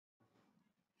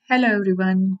Hello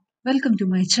everyone, welcome to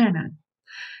my channel.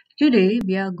 Today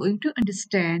we are going to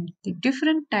understand the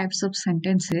different types of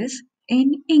sentences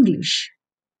in English.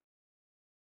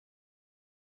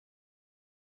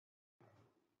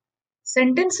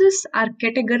 Sentences are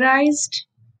categorized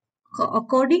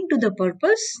according to the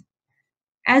purpose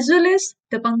as well as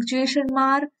the punctuation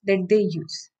mark that they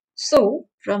use. So,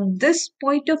 from this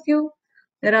point of view,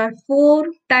 there are four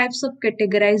types of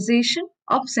categorization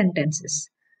of sentences.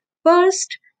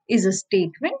 First is a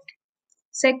statement,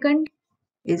 second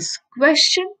is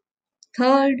question,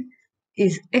 third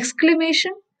is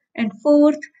exclamation, and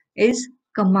fourth is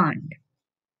command.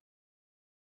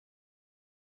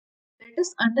 Let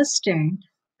us understand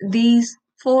these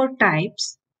four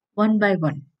types one by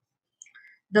one.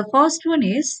 The first one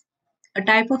is a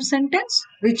type of sentence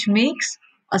which makes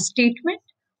a statement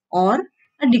or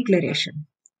a declaration.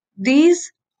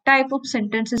 These type of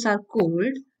sentences are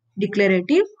called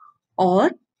declarative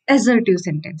or assertive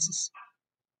sentences.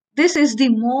 This is the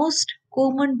most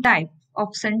common type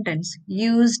of sentence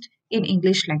used in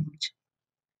English language.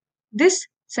 This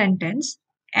sentence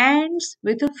ends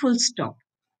with a full stop.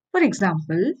 For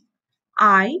example,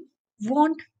 I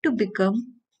want to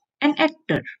become an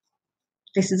actor.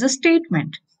 This is a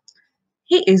statement.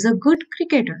 He is a good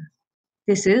cricketer.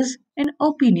 This is an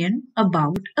opinion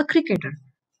about a cricketer.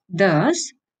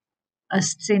 Thus, a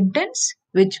sentence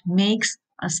which makes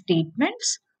a statement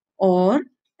or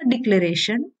a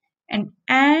declaration and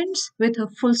ends with a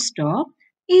full stop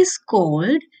is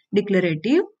called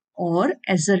declarative or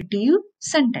assertive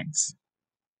sentence.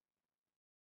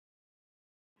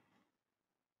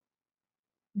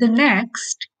 The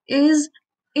next is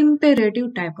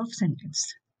imperative type of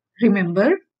sentence.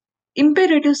 Remember,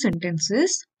 imperative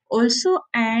sentences also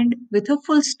end with a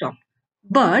full stop,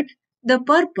 but the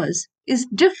purpose is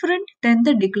different than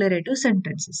the declarative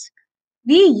sentences.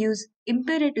 We use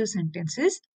imperative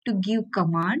sentences to give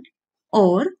command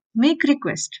or make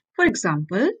request. For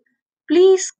example,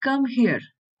 please come here.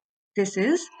 This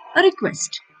is a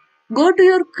request. Go to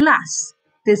your class.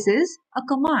 This is a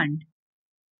command.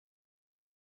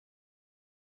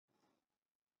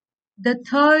 The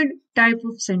third type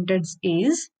of sentence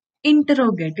is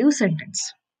interrogative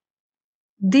sentence.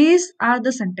 These are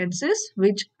the sentences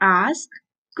which ask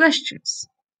questions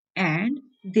and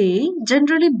they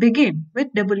generally begin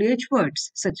with WH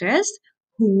words such as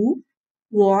who,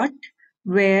 what,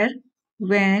 where,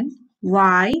 when,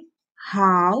 why,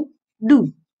 how,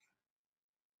 do.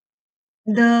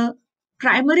 The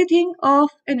primary thing of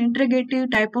an interrogative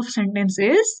type of sentence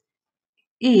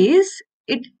is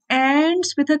it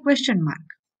ends with a question mark.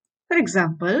 For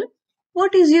example,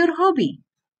 what is your hobby?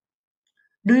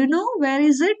 Do you know where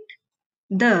is it?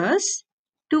 Thus,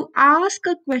 to ask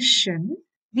a question,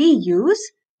 we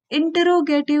use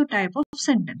interrogative type of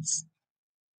sentence.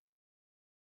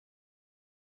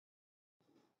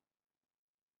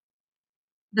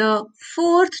 The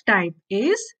fourth type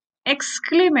is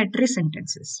exclamatory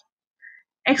sentences.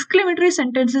 Exclamatory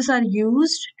sentences are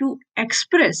used to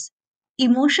express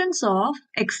emotions of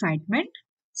excitement,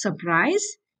 surprise,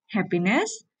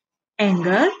 happiness,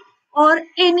 anger, or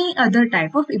any other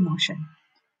type of emotion.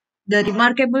 The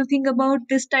remarkable thing about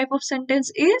this type of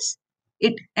sentence is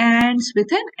it ends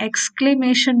with an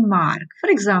exclamation mark. For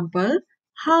example,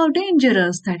 how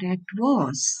dangerous that act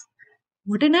was.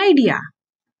 What an idea.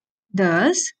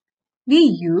 Thus, we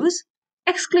use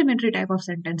exclamatory type of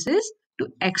sentences to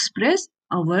express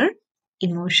our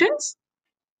emotions.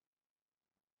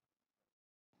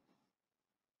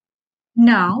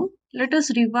 Now, let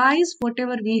us revise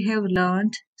whatever we have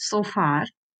learned so far.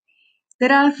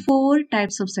 There are four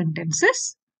types of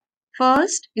sentences.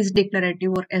 First is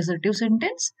declarative or assertive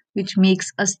sentence, which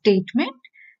makes a statement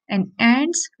and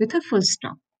ends with a full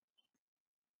stop.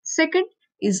 Second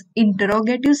is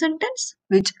interrogative sentence,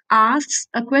 which asks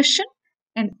a question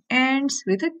and ends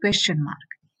with a question mark.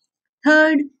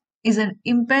 Third is an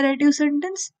imperative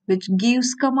sentence, which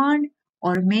gives command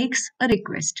or makes a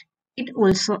request. It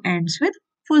also ends with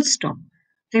full stop.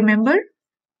 Remember,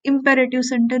 imperative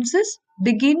sentences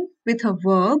begin with a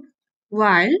verb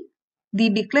while the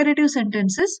declarative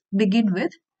sentences begin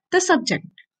with the subject.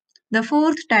 The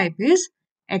fourth type is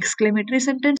exclamatory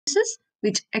sentences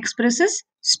which expresses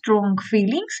strong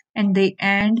feelings and they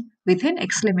end with an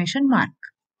exclamation mark.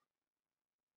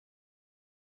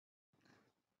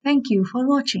 Thank you for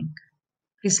watching.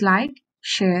 Please like,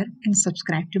 share and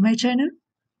subscribe to my channel.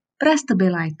 Press the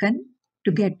bell icon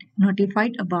to get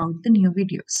notified about the new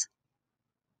videos.